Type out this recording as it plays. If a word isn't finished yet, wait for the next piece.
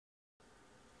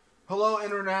Hello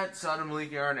internet, Saddam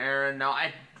Malik, Aaron. Now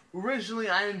originally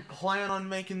I didn't plan on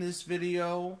making this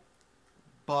video,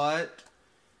 but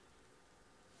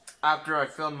after I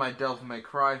filmed my Devil May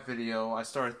Cry video, I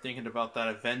started thinking about that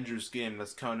Avengers game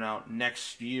that's coming out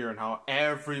next year and how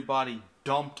everybody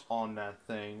dumped on that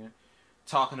thing,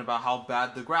 talking about how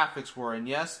bad the graphics were. And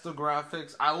yes, the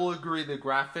graphics, I will agree, the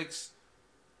graphics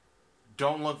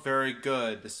don't look very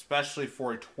good, especially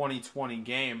for a 2020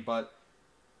 game, but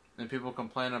and people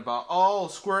complain about, oh,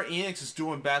 Square Enix is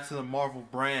doing bad to the Marvel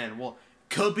brand. Well,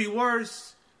 could be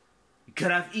worse. You could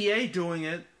have EA doing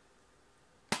it.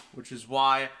 Which is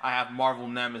why I have Marvel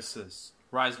Nemesis,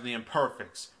 Rise of the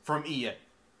Imperfects, from EA.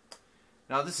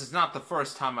 Now, this is not the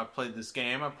first time I played this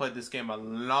game. I played this game a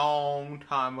long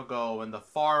time ago in the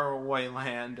faraway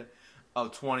land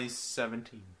of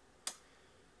 2017.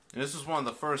 And this was one of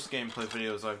the first gameplay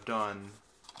videos I've done.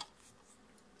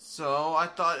 So I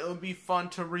thought it would be fun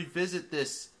to revisit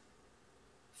this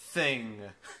thing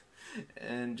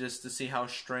and just to see how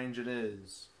strange it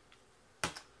is.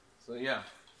 So yeah,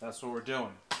 that's what we're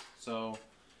doing. So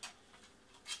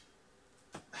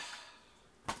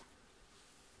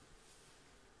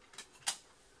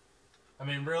I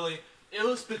mean, really, it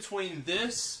was between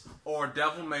this or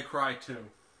Devil May Cry 2.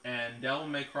 And Devil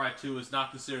May Cry 2 is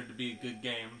not considered to be a good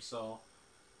game, so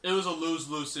it was a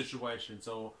lose-lose situation.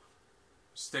 So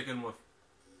sticking with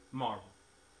Marvel.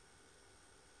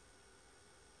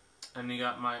 And you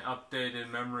got my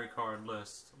updated memory card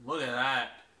list. Look at that.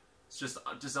 It's just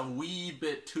a wee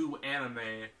bit too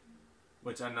anime,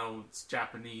 which I know it's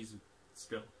Japanese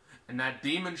still. And that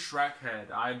Demon Shrek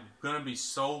head, I'm gonna be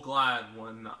so glad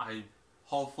when I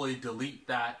hopefully delete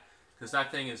that, because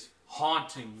that thing is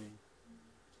haunting me.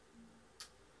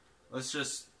 Let's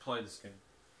just play this game.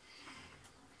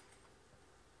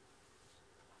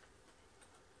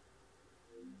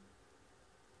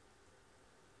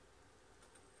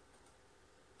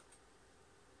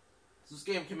 This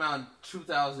game came out in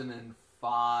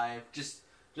 2005. Just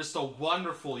a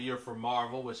wonderful year for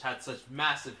Marvel, which had such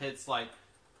massive hits like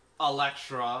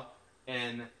Elektra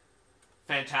and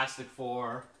Fantastic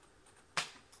Four.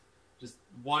 Just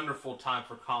wonderful time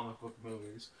for comic book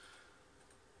movies.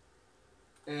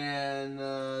 And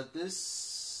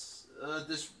this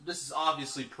is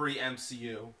obviously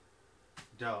pre-MCU,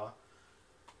 duh.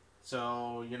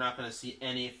 So you're not gonna see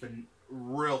any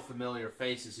real familiar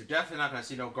faces. You're definitely not going to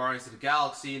see no Guardians of the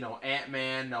Galaxy, no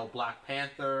Ant-Man, no Black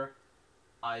Panther,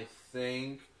 I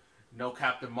think. No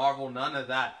Captain Marvel, none of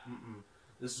that.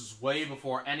 This is way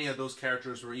before any of those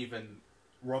characters were even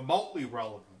remotely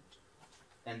relevant.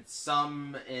 And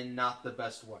some in not the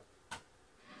best way.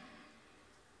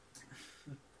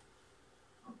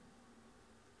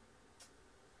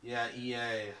 Yeah,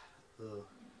 EA. Ugh.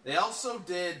 They also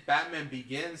did Batman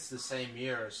Begins the same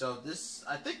year, so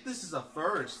I think this is a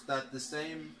first that the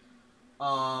same,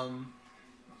 I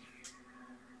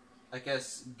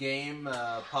guess, game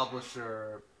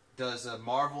publisher does a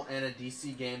Marvel and a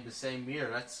DC game the same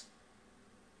year. That's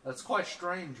quite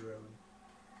strange, really.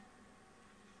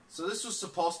 So this was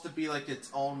supposed to be like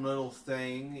its own little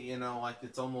thing, you know, like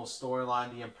its own little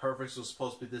storyline. The Imperfects was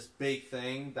supposed to be this big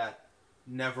thing that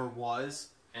never was,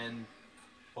 and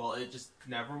well, it just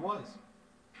never was.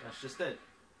 That's just it.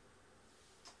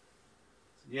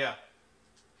 Yeah.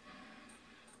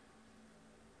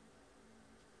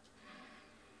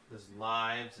 There's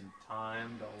lives and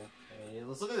timed. Okay.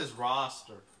 Let's look at this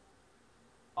roster.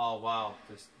 Oh, wow.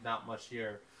 There's not much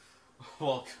here.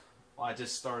 Well, I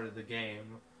just started the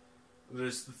game.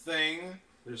 There's the Thing.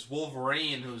 There's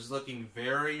Wolverine, who's looking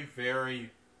very,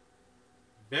 very,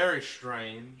 very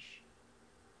strange.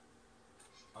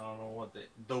 I don't know what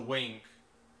the Wink,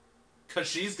 cause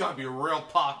she's gonna be real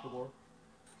popular.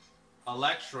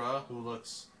 Elektra, who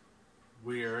looks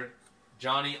weird.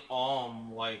 Johnny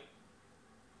Alm, like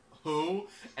who?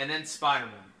 And then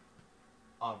Spider-Man,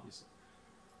 obviously.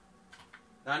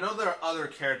 Now I know there are other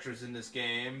characters in this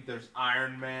game. There's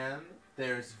Iron Man.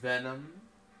 There's Venom.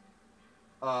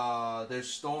 There's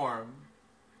Storm.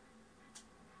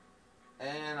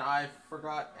 And I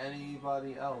forgot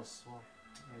anybody else. Well,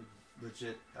 I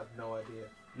legit have no idea.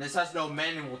 And this has no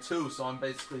manual too, so I'm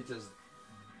basically just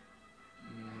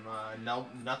no,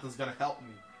 nothing's gonna help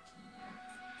me.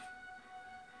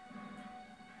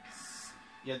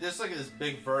 Yeah, there's like this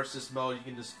big versus mode. You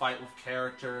can just fight with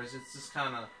characters. It's just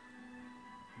kind of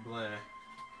bleh.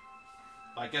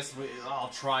 I guess I'll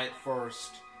try it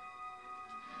first,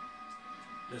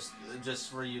 just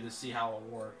for you to see how it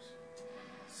works.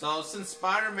 So since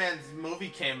Spider-Man's movie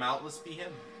came out, let's be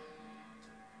him.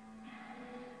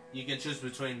 You can choose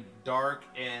between Dark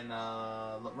and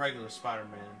regular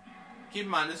Spider-Man. Keep in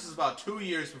mind, this is about 2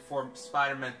 years before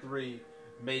Spider-Man 3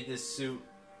 made this suit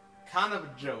kind of a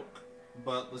joke.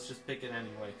 But let's just pick it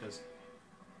anyway, because...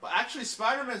 But actually,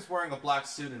 Spider-Man's wearing a black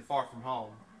suit in Far From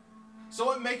Home.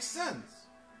 So it makes sense.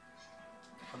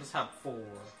 I'll just have 4.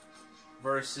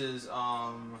 Versus,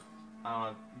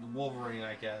 Wolverine,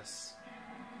 I guess.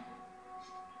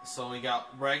 So we got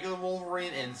regular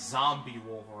Wolverine and zombie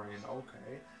Wolverine.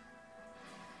 Okay.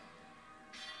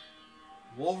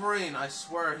 Wolverine, I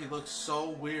swear, he looks so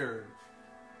weird.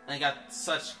 And he got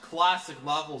such classic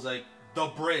levels like The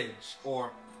Bridge,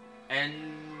 or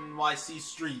NYC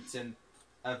Streets, and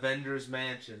Avengers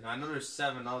Mansion. I know there's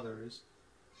 7 others,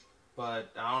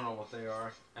 but I don't know what they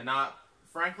are. And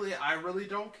frankly, I really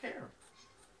don't care.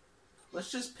 Let's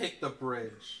just pick The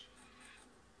Bridge.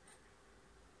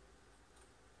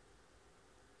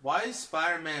 Why is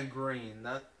Spider-Man green?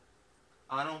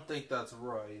 I don't think that's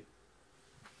right.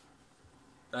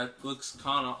 That looks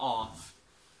kind of off.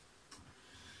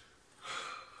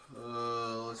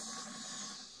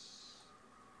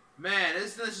 Man,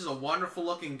 isn't this just a wonderful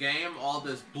looking game? All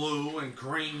this blue and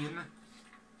green.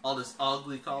 All this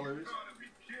ugly colors.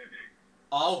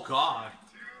 Oh god.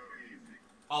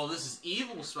 Oh, this is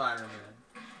evil Spider-Man.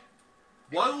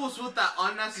 What was with that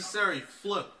unnecessary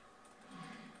flip?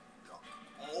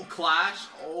 Oh, Clash?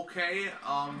 Okay,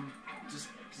 just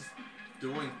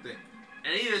doing things.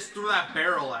 And he just threw that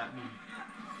barrel at me.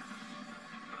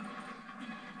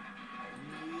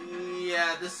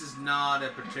 Yeah, this is not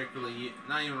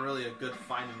even really a good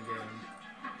fighting game.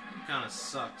 It kinda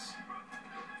sucks.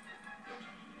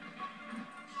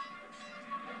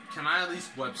 Can I at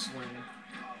least web swing?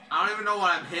 I don't even know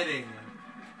what I'm hitting.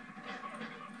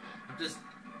 I'm just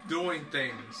doing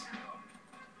things.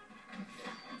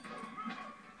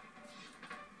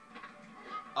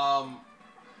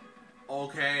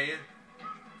 Okay.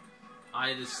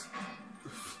 At least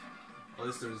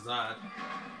there's that.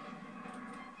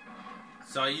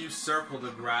 So I use circle to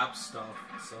grab stuff,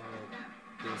 so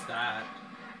there's that.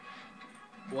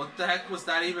 What the heck was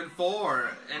that even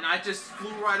for? And I just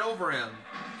flew right over him.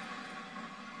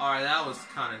 Alright, that was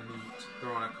kind of neat,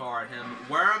 throwing a car at him.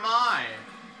 Where am I?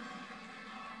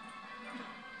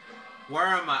 Where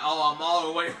am I? Oh, I'm all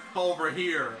the way over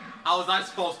here. How was I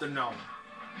supposed to know?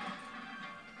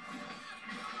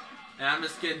 And I'm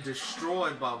just getting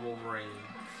destroyed by Wolverine.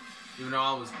 Even though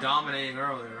I was dominating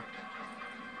earlier.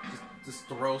 Just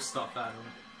throw stuff at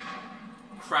him.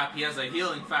 Crap, he has a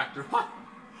healing factor.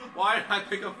 Why did I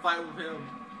pick a fight with him?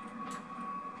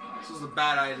 This was a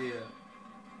bad idea.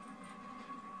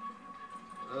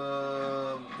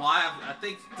 I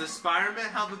think, does Spider-Man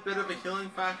have a bit of a healing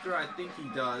factor? I think he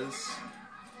does.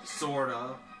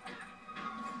 Sorta.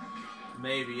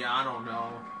 Maybe, I don't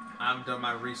know. I haven't done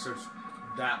my research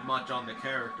that much on the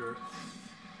character.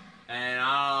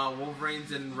 And,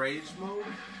 Wolverine's in rage mode?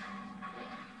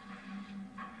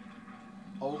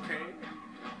 Okay.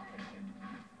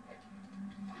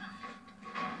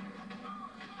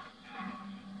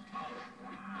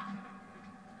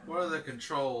 What are the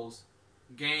controls?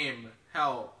 Game.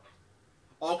 Help.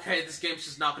 Okay, this game's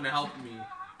just not gonna help me.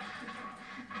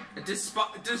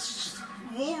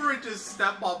 Wolverine just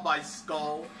step on my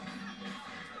skull.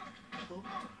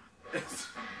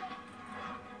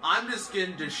 I'm just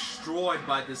getting destroyed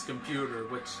by this computer,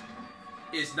 which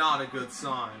is not a good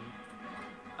sign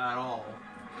at all.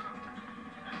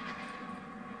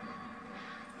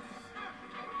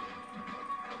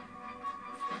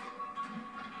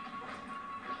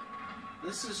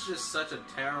 This is just such a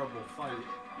terrible fight.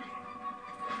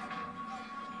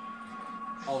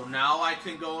 Oh, now I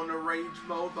can go into rage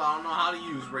mode, but I don't know how to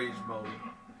use rage mode.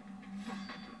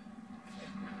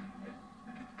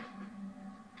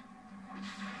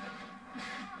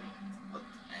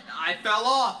 I fell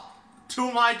off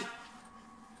to my...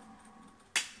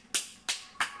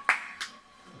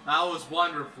 That was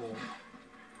wonderful.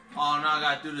 Oh, now I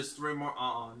gotta do this 3 more...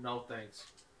 no thanks.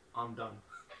 I'm done.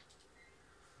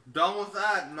 Done with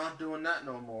that. I'm not doing that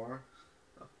no more.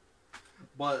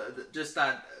 But just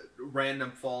that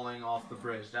random falling off the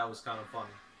bridge, that was kind of funny.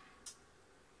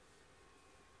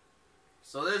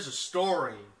 So there's a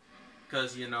story.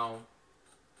 Because, you know...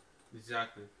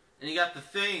 Exactly. And you got the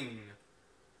Thing.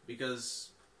 Because...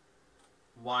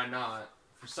 Why not?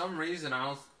 For some reason,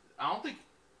 I don't think...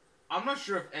 I'm not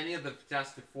sure if any of the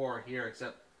Fantastic Four are here,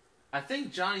 except... I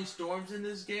think Johnny Storm's in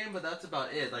this game, but that's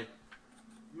about it. Like...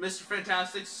 Mr.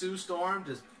 Fantastic, Sue Storm,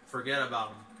 just forget about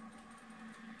him.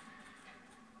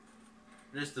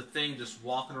 Just the Thing just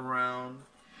walking around.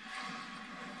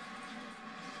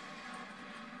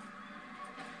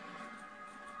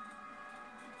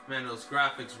 Man, those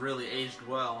graphics really aged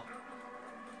well.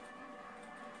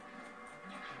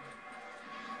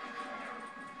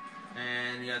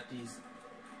 at these.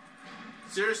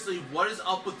 Seriously, what is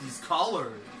up with these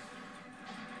colors?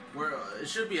 Where it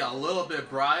should be a little bit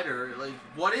brighter. Like,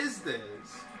 what is this?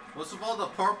 What's with all the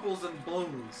purples and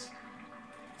blues?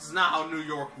 This is not how New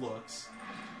York looks.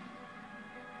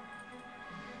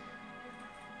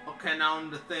 Okay, now I'm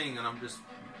the thing, and I'm just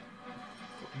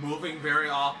moving very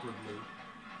awkwardly.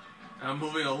 And I'm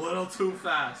moving a little too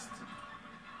fast.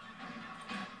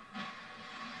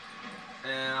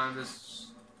 And I'm just...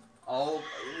 Oh,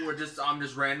 I'm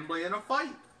just randomly in a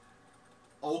fight.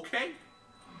 Okay.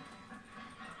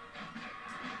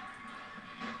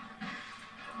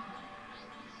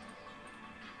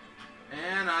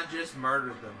 And I just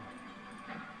murdered them.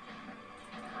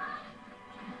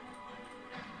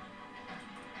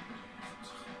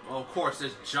 Well, of course,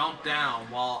 just jump down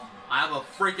while I have a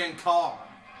freaking car.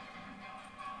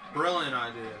 Brilliant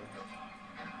idea.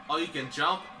 Oh, you can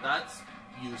jump? That's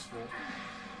useful.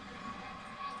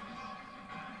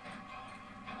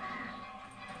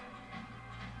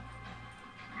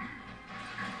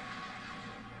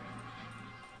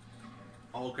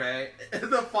 Okay.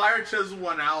 The fire just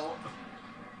went out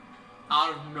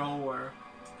of nowhere.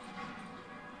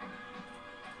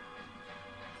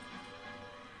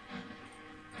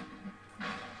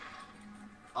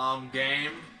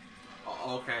 Game.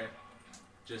 Okay.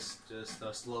 Just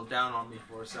slow down on me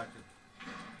for a second.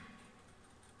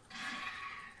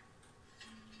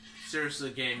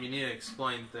 Seriously, game, you need to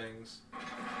explain things.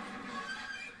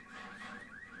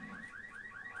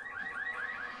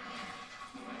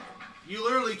 You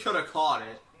literally could have caught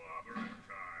it.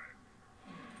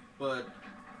 But,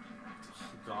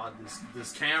 oh God,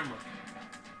 this camera.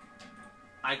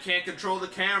 I can't control the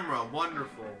camera.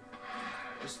 Wonderful.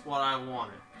 Just what I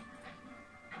wanted.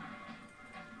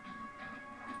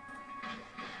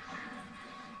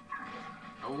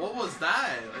 What was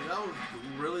that? Like, that was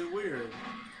really weird.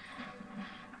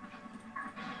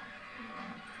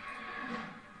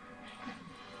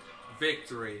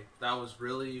 Victory. That was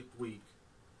really weak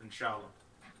and shallow.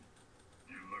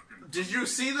 Did you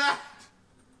see that?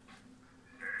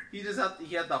 He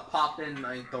had to pop in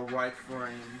like the right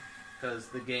frame because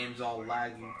the game's all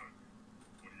laggy.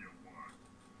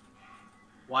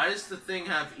 Why does the thing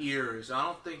have ears? I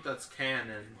don't think that's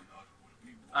canon.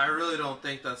 I really don't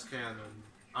think that's canon.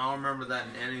 I don't remember that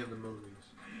in any of the movies.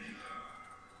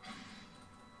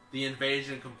 The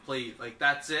invasion complete. Like,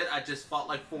 that's it? I just fought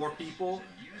like 4 people?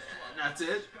 And that's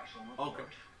it? Okay.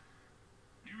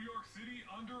 New York City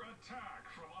under attack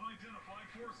from unidentified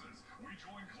forces. We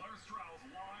join Claire Strauss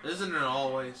live. Isn't it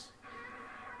always?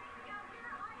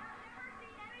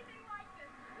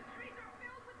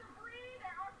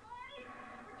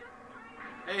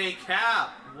 Hey,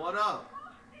 Cap! What up?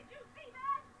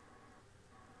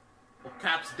 Well,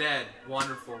 Cap's dead.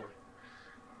 Wonderful.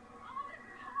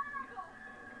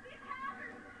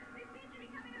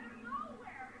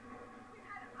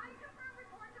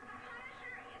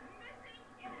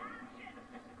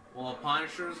 Well,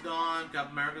 Punisher's gone.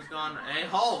 Captain America's gone. Hey,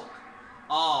 Hulk!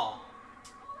 Oh.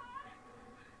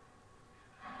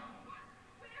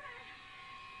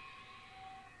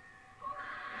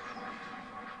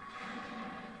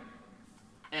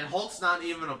 And Hulk's not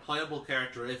even a playable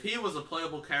character. If he was a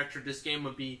playable character, this game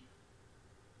would be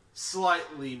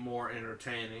slightly more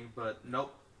entertaining, but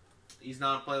nope. He's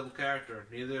not a playable character.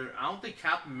 Neither. I don't think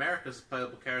Captain America's a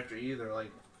playable character either.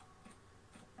 Like,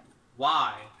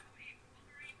 why?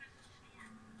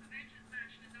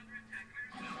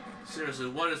 Seriously,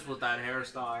 what is with that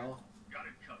hairstyle? Got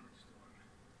it covered, Storm.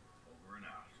 Over and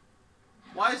out.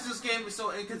 Why is this game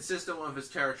so inconsistent with his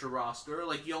character roster?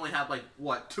 Like, you only have, like,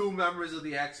 what, 2 members of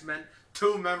the X-Men,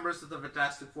 2 members of the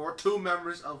Fantastic Four, 2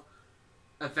 members of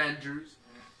Avengers.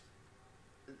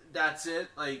 That's it?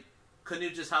 Like, couldn't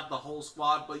you just have the whole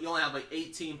squad? But you only have, like,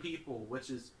 18 people, which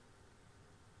is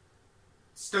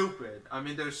stupid. I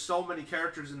mean, there's so many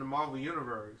characters in the Marvel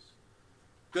Universe.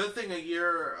 Good thing a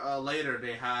year later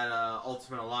they had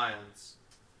Ultimate Alliance,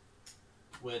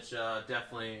 which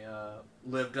definitely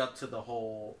lived up to the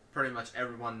whole, pretty much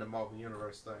everyone in the Marvel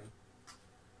Universe thing.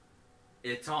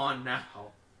 It's on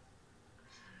now.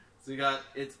 So you got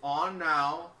It's On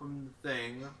Now from the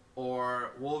Thing,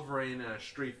 or Wolverine in a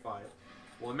street fight.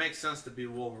 Well, it makes sense to be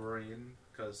Wolverine,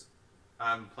 because I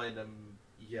haven't played them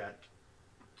yet.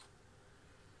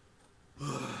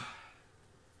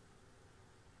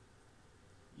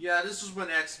 Yeah, this was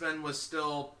when X-Men was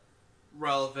still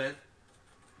relevant,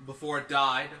 before it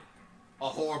died. A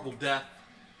horrible death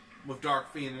with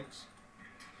Dark Phoenix.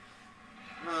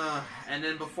 And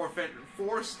then before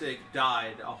Four Stick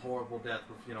died, a horrible death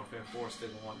with, Four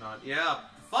Stick and whatnot. Yeah,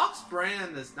 Fox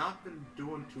brand has not been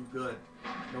doing too good.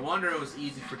 No wonder it was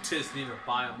easy for Disney to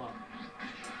buy them up.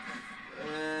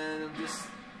 And I'm just...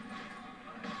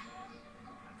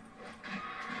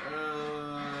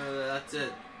 that's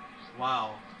it.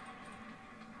 Wow.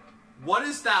 What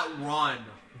is that run?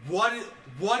 What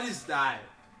is that?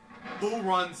 Who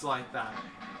runs like that?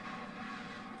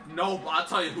 No, I'll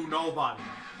tell you who, nobody.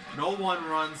 No one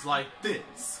runs like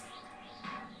this.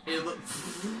 It look...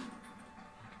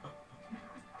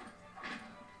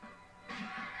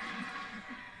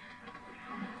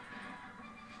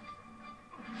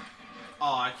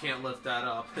 Oh, I can't lift that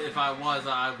up. If I was,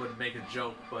 I would make a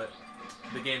joke, but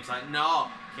the game's like, no,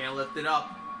 can't lift it up.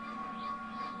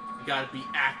 You gotta be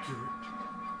accurate.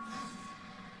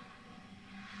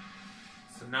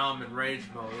 So now I'm in rage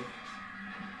mode.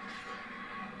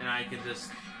 And I can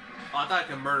just... Oh, I thought I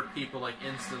could murder people like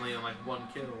instantly in like one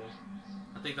kill.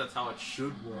 I think that's how it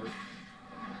should work.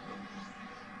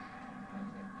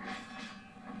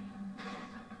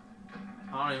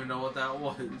 I don't even know what that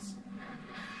was.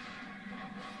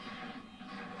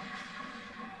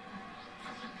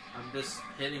 I'm just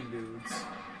hitting dudes.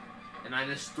 And I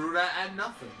just threw that at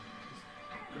nothing.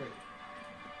 Great.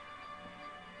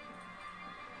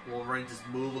 Wolverine just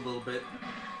move a little bit.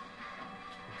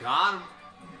 Got him.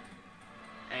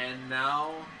 And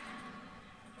now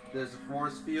there's a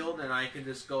force field and I can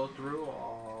just go through.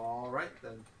 Alright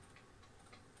then.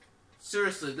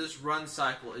 Seriously, this run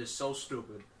cycle is so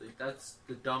stupid. Like, that's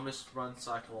the dumbest run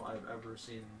cycle I've ever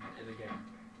seen in a game.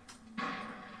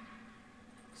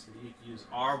 So you can use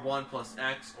R1 plus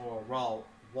X or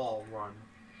wall run.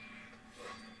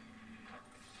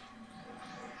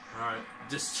 Alright,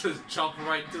 just jump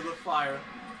right into the fire.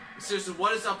 Seriously,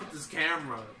 what is up with this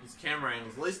camera? These camera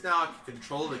angles. At least now I can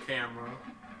control the camera.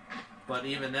 But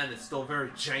even then, it's still very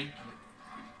janky.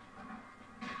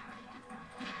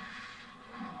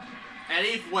 And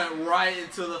he went right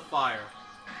into the fire.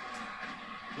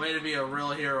 Way to be a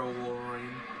real hero,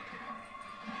 Wolverine.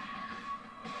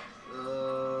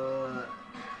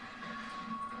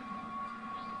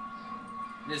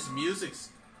 This music's...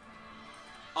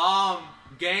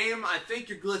 game, I think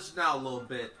you're glitching out a little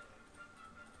bit.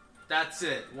 That's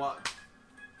it. What?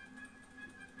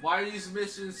 Why are these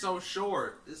missions so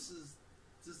short? This is...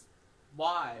 just...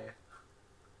 why?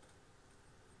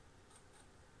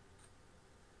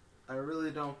 I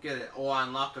really don't get it. Oh, I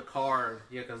unlocked a card.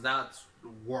 Yeah, because that's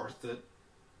worth it.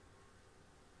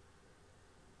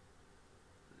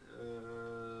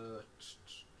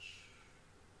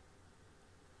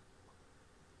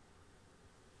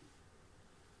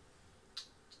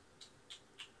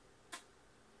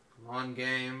 Come on,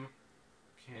 game.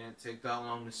 Can't take that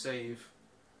long to save.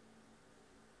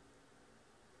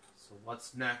 So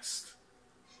what's next?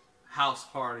 House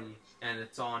party, and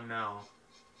it's on now.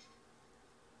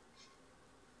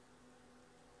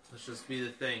 Let's just be the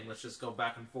thing. Let's just go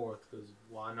back and forth, because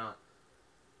why not?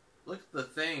 Look at the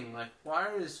thing. Like, why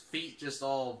are his feet just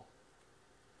all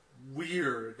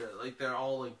weird? Like, they're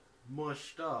all, like,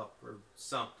 mushed up or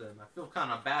something. I feel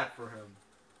kind of bad for him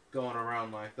going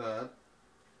around like that.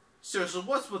 Seriously,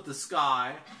 what's with the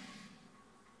sky?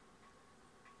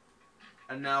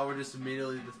 And now we're just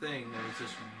immediately the thing, and he's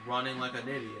just running like an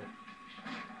idiot.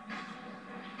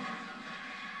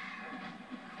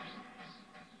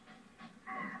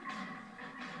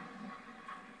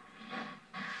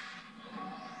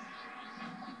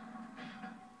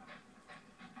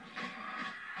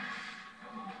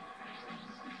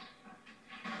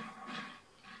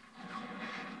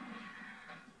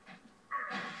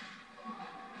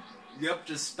 Yep,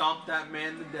 just stomped that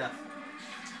man to death.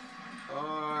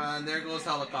 And there goes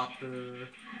helicopter.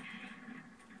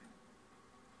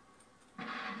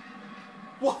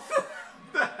 What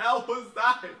the hell was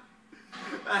that?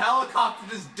 The helicopter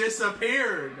just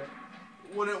disappeared.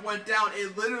 When it went down,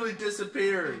 it literally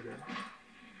disappeared.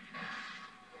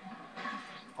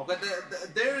 Okay,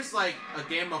 there's like a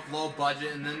game of low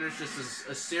budget, and then there's just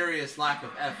a serious lack of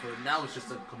effort, and that was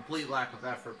just a complete lack of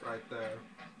effort right there.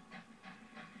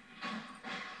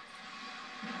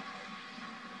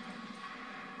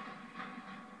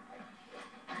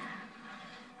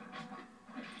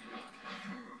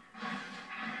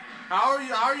 How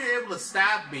are you able to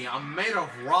stab me? I'm made of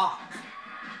rock.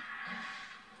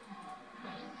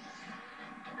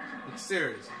 Like,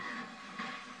 seriously.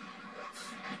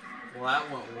 Well,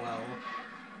 that went well.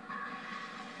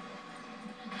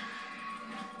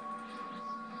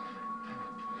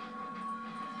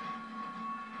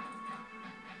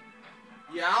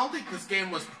 Yeah, I don't think this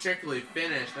game was particularly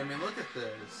finished. I mean, look at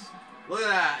this. Look at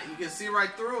that. You can see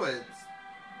right through it.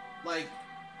 Like,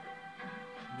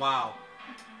 wow.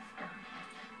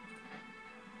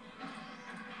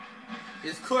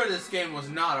 It's clear this game was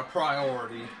not a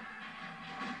priority.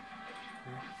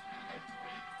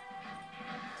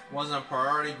 Wasn't a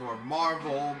priority for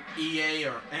Marvel, EA,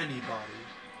 or anybody.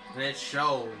 And it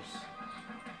shows.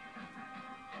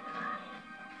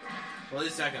 Well, at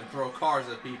least I can throw cars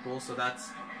at people, so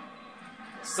that's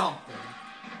something.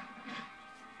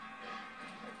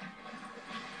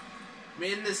 I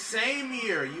mean, in the same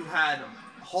year, you had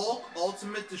Hulk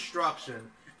Ultimate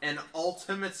Destruction and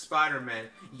Ultimate Spider-Man.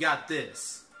 You got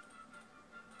this.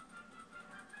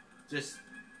 Just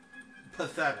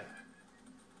pathetic.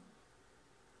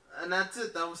 And that's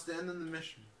it. That was the end of the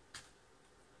mission.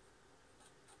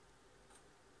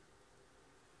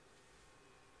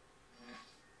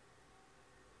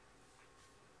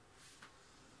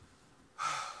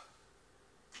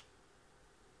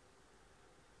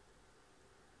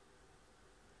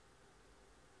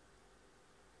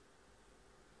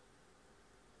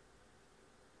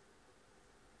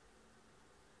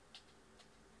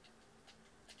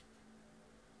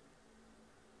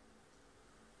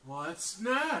 What's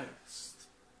next?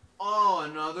 Oh,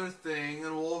 another thing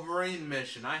in Wolverine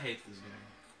mission. I hate this game.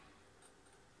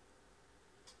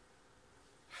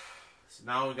 So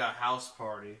now we got House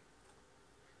Party.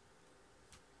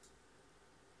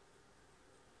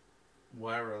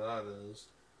 Whatever that is.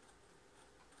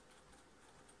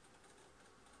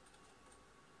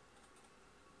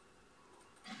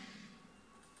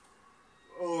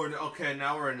 Oh, okay,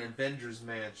 now we're in Avengers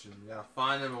Mansion. We gotta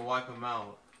find them and wipe them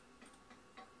out.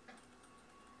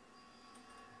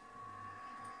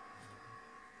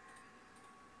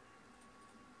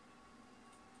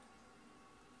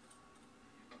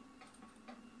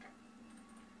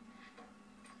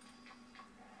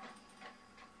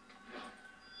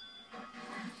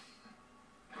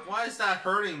 Why is that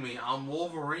hurting me? I'm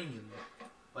Wolverine.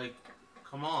 Like,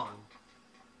 come on.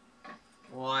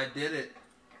 Well, I did it.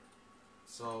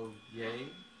 So, yay.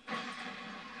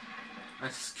 I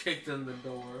just kicked in the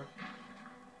door.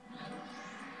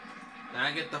 And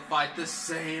I get to fight the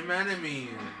same enemies.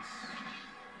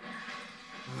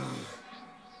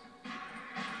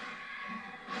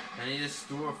 And he just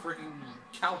threw a freaking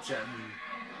couch at me.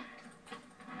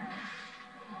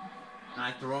 And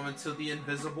I throw him into the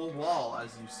invisible wall,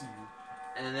 as you see.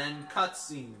 And then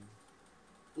cutscene.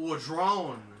 Ooh, a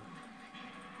drone.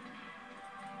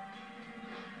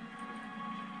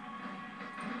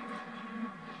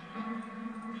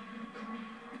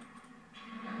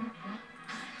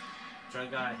 Which I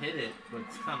gotta hit it, but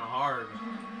it's kinda hard.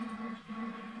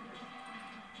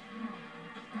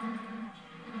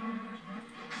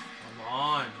 Come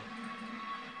on.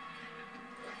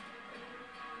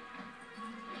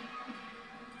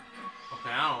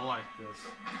 Okay, I don't like this.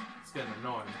 It's getting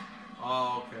annoying.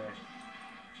 Oh, okay.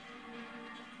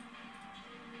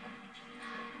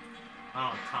 I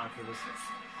don't have time for this.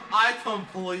 I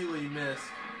completely missed.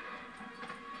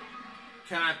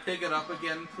 Can I pick it up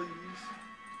again, please?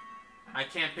 I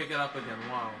can't pick it up again.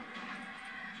 Wow.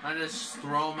 I just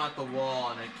throw him at the wall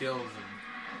and it kills him.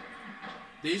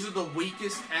 These are the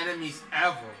weakest enemies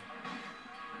ever.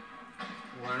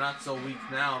 Well, they're not so weak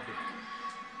now, but...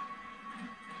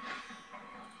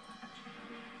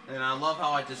 And I love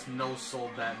how I just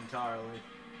no-sold that entirely.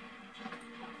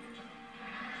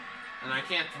 And I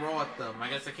can't throw at them. I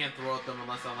guess I can't throw at them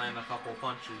unless I land a couple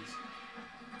punches.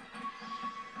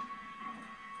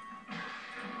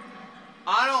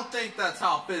 I don't think that's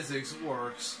how physics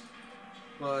works.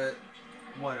 But,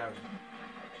 whatever.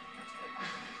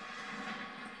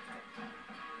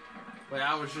 Wait,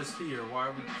 I was just here. Why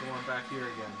are we going back here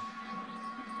again?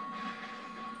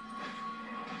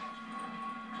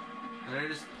 And they're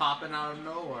just popping out of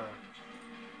nowhere.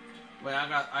 Wait, I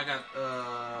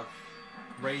got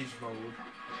rage mode.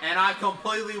 And I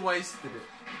completely wasted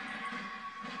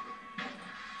it.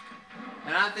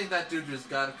 And I think that dude just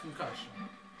got a concussion.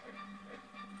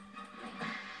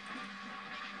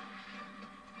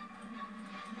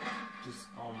 Just,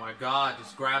 oh my god,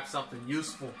 just grab something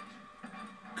useful.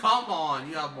 Come on,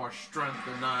 you have more strength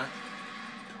than that.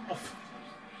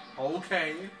 Oh,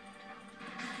 okay.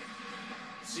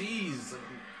 Jeez.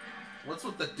 What's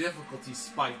with the difficulty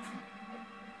spike?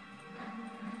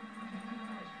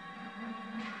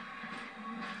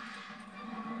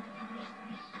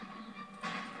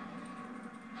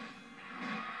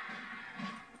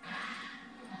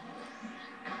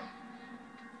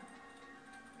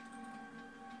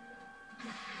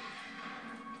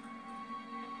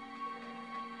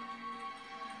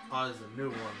 Oh, there's a new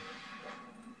one.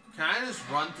 Can I just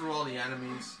run through all the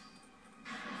enemies?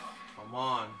 Come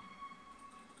on.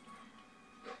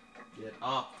 Get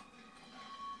up.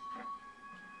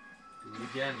 Do it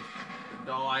again.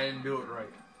 No, I didn't do it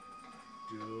right.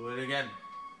 Do it again.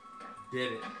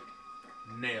 Did it.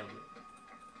 Nailed it.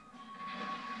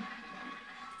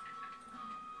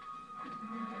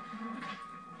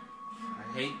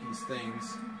 I hate these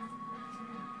things.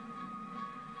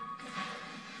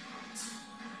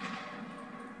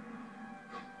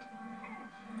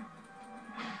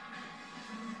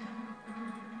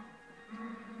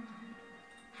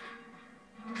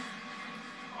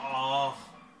 Oh,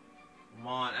 come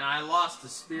on. And I lost the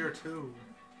spear too.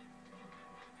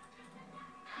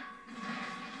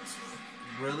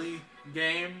 Really,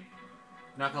 game?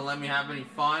 Not gonna let me have any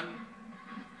fun?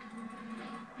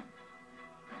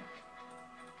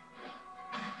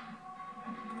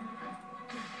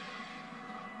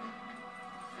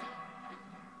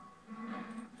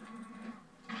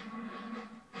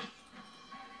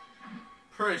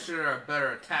 Pretty sure there are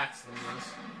better attacks than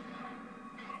this.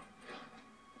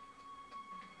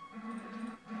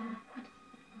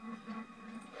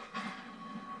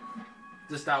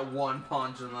 Just that one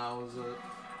punch and that was it.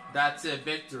 That's it,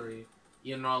 victory.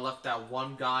 Even though I left that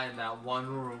one guy in that one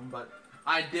room, but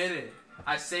I did it.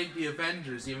 I saved the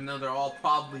Avengers, even though they're all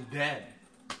probably dead.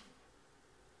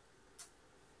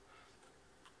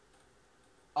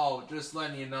 Oh, just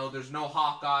letting you know, there's no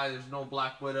Hawkeye, there's no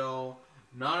Black Widow,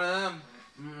 none of them.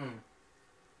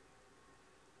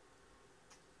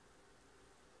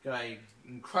 Got an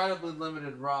incredibly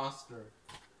limited roster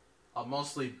of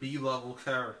mostly B-level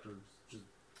characters. Just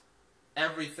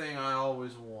everything I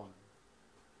always wanted.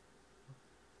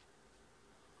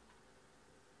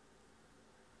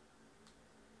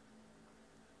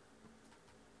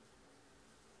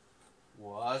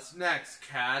 What's next?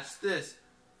 Catch this.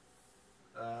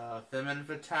 Femme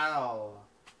Fatale.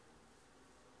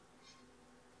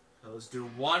 So let's do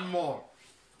one more.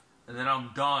 And then I'm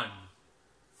done.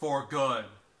 For good.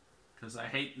 Because I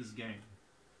hate this game.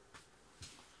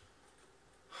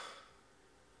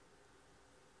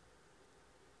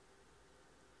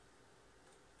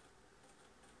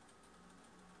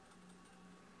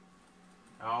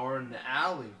 Now we're in the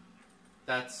alley.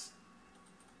 That's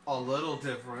a little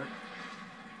different.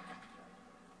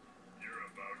 You're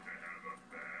about to have a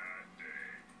bad day.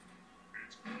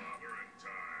 It's clobbering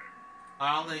time.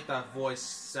 I don't think that voice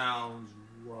sounds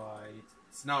right.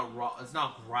 It's not it's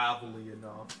not gravelly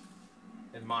enough,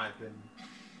 in my opinion.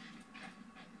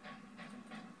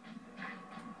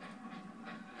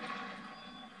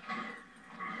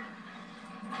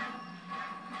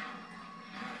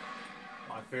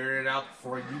 I figured it out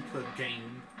before you could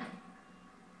game.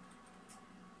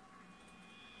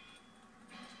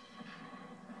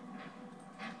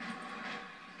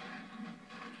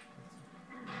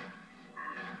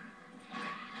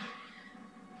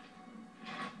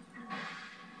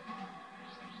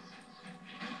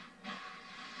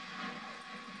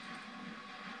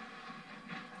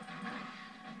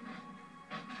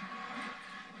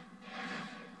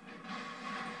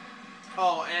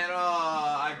 Oh, and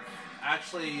I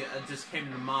actually just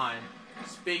came to mind.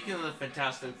 Speaking of the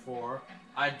Fantastic Four,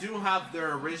 I do have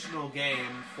their original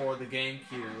game for the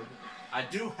GameCube. I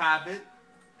do have it.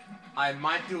 I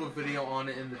might do a video on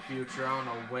it in the future. I don't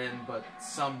know when, but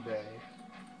someday.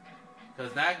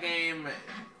 Because that game,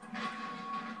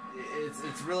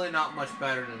 it's really not much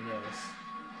better than this.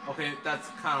 Okay, that's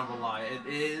kind of a lie. It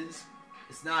is.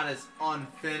 It's not as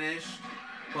unfinished,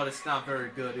 but it's not very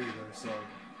good either, so...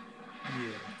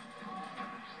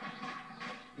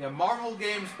 Yeah, Marvel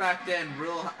games back then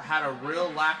had a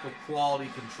real lack of quality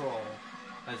control,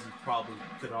 as you probably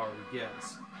could already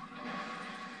guess.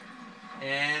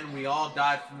 And we all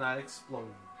died from that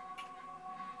explosion.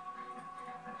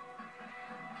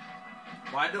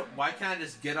 Why can't I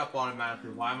just get up automatically?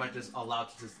 Why am I just allowed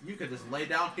to just... You could just lay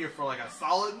down here for like a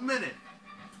solid minute.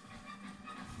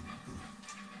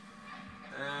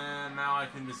 And now I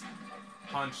can just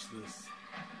punch this.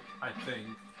 I think.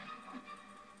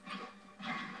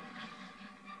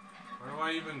 Where do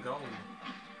I even go?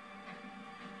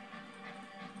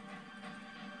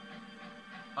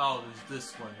 Oh, there's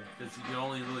this way. Because you can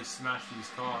only really smash these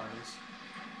cars.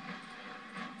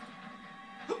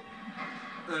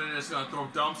 And then it's gonna throw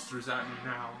dumpsters at me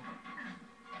now.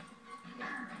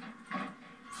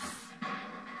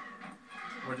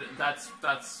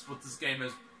 That's what this game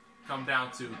has come down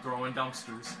to, throwing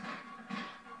dumpsters.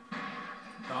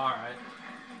 Alright.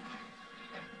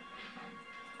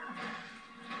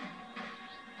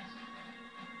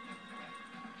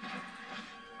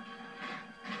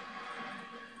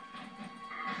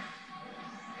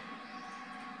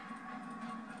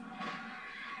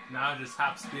 Now it just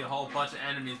happens to be a whole bunch of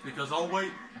enemies because, oh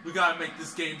wait, we gotta make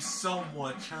this game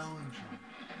somewhat challenging.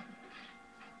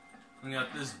 We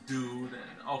got this dude,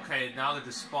 and okay, now they're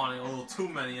just spawning a little too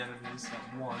many enemies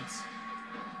at once.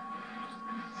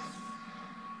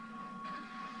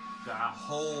 Gotta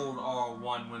hold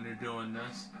R1 when you're doing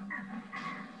this.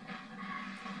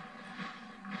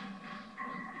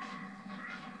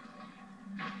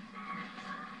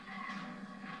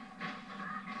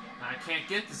 I can't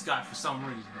get this guy for some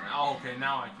reason. Oh, okay,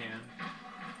 now I can.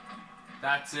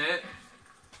 That's it.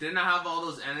 Didn't I have all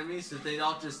those enemies that they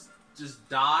all just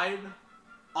died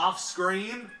off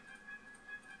screen?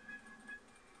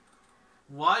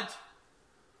 What?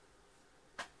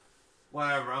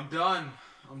 Whatever, I'm done.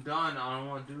 I'm done. I don't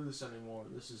want to do this anymore.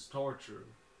 This is torture.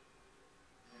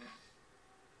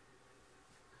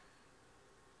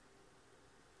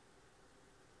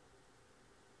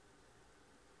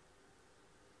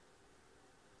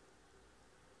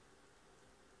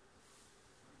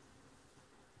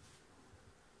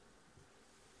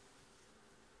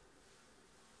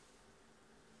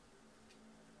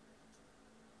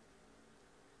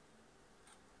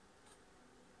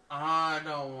 I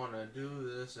don't want to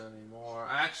do this anymore.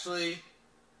 Actually,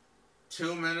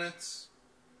 2 minutes.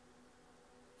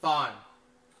 Fine.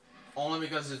 Only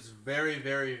because it's very,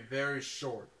 very, very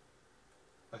short.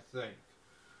 I think.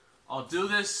 I'll do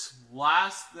this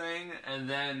last thing and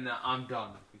then I'm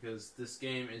done. Because this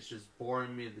game is just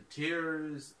boring me to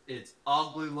tears. It's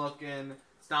ugly looking.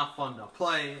 It's not fun to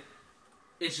play.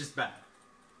 It's just bad.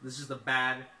 This is a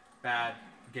bad, bad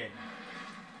game.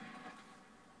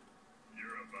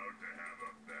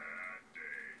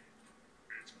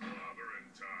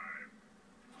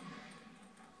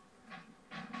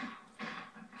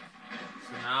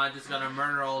 Now I just gotta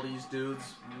murder all these dudes,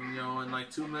 you know, in like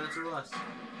 2 minutes or less.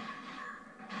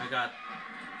 I got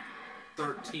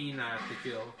 13 I have to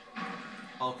kill.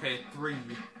 Okay, 3.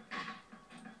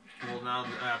 Well, now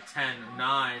I have 10.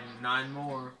 9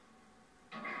 more.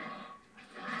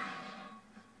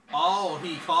 Oh,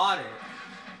 he caught it.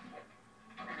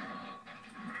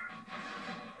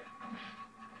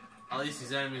 At least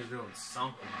these enemies are doing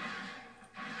something.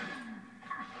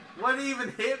 What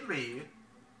even hit me?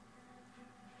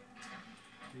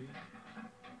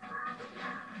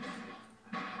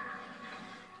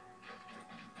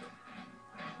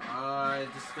 I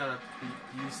just gotta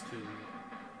beat these two.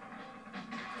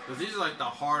 Because these are like the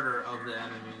harder of the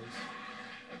enemies.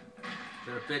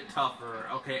 They're a bit tougher.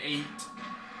 Okay, 8.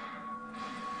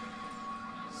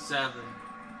 7.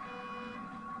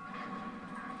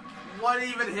 What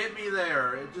even hit me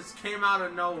there? It just came out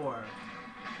of nowhere.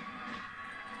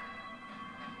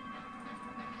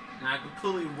 And I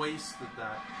completely wasted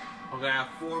that. Okay, I have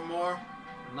 4 more.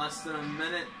 In less than a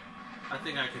minute. I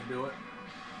think I can do it.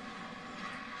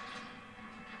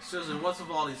 Seriously, what's with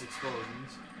all these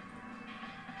explosions?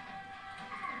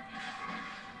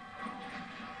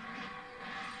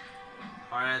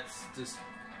 Alright, it's just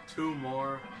 2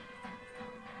 more.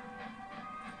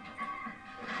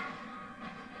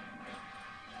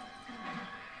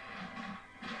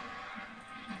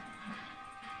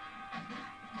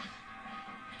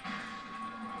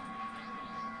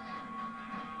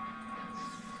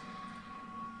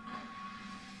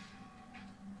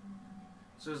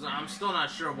 So I'm still not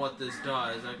sure what this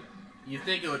does. You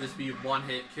think it would just be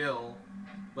one-hit kill,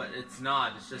 but it's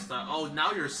not. It's just like, oh,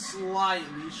 now you're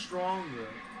slightly stronger.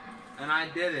 And I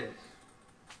did it.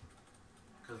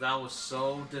 Because that was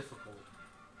so difficult.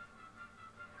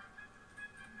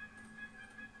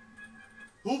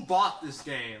 Who bought this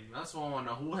game? That's what I want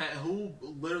to know. Who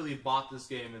literally bought this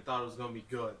game and thought it was going to be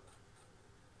good?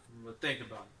 But think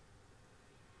about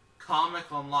it. Comic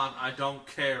Unlocked, I don't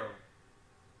care.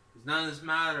 None of this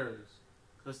matters.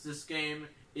 Because this game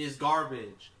is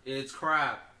garbage. It's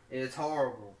crap. It's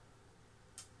horrible.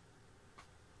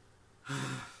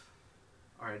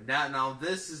 Alright, now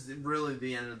this is really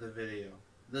the end of the video.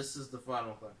 This is the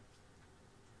final thing.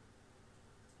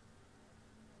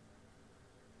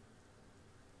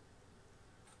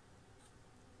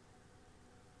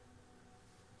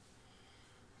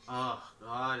 Oh,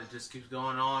 God, it just keeps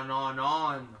going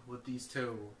on with these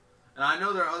two. And I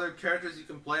know there are other characters you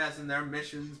can play as in their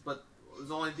missions, but there's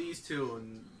only these two,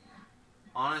 and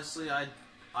honestly,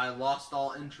 I lost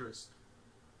all interest.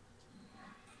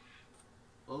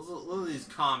 Look at these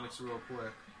comics real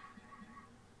quick.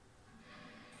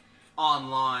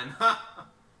 Online.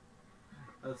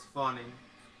 That's funny.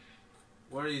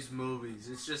 What are these movies?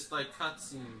 It's just like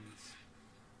cutscenes.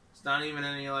 It's not even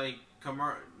any like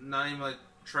not even like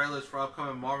trailers for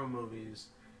upcoming Marvel movies.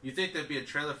 You think there'd be a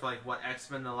trailer for like what,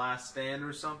 X-Men: The Last Stand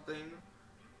or something?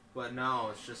 But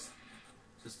no, it's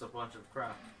just a bunch of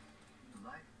crap.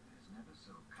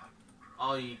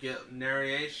 Oh, you get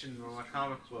narration from a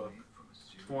comic book.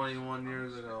 21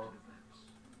 years ago.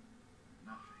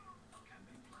 Nothing can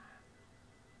be planned.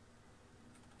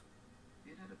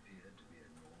 It had appeared to be a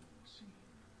normal scene.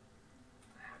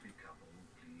 A happy couple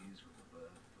pleased with the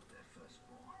birth of their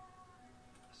firstborn,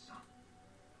 a son.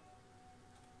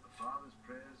 The father's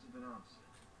prayers had been answered.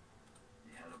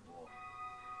 He had a boy.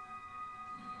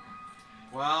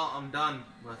 Well, I'm done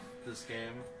with this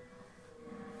game.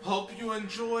 Hope you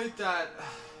enjoyed that.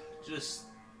 Just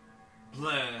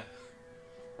bleh.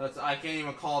 I can't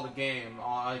even call it a game.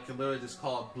 I can literally just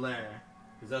call it bleh,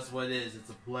 because that's what it is. It's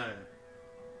a bleh.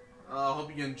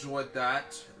 Hope you enjoyed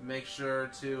that. Make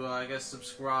sure to, I guess,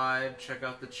 subscribe. Check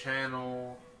out the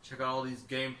channel. Check out all these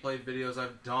gameplay videos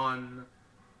I've done.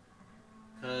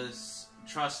 Because,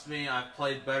 trust me, I've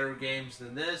played better games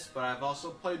than this, but I've also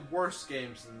played worse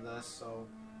games than this, so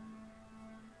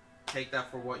take that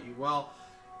for what you will.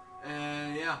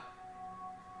 And, yeah.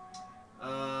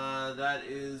 That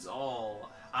is all.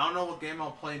 I don't know what game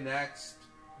I'll play next.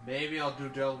 Maybe I'll do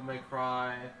Devil May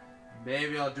Cry.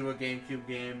 Maybe I'll do a GameCube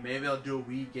game. Maybe I'll do a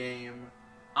Wii game.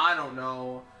 I don't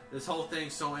know. This whole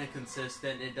thing's so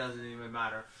inconsistent, it doesn't even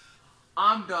matter.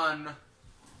 I'm done.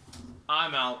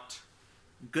 I'm out.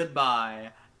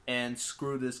 Goodbye. And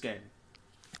screw this game.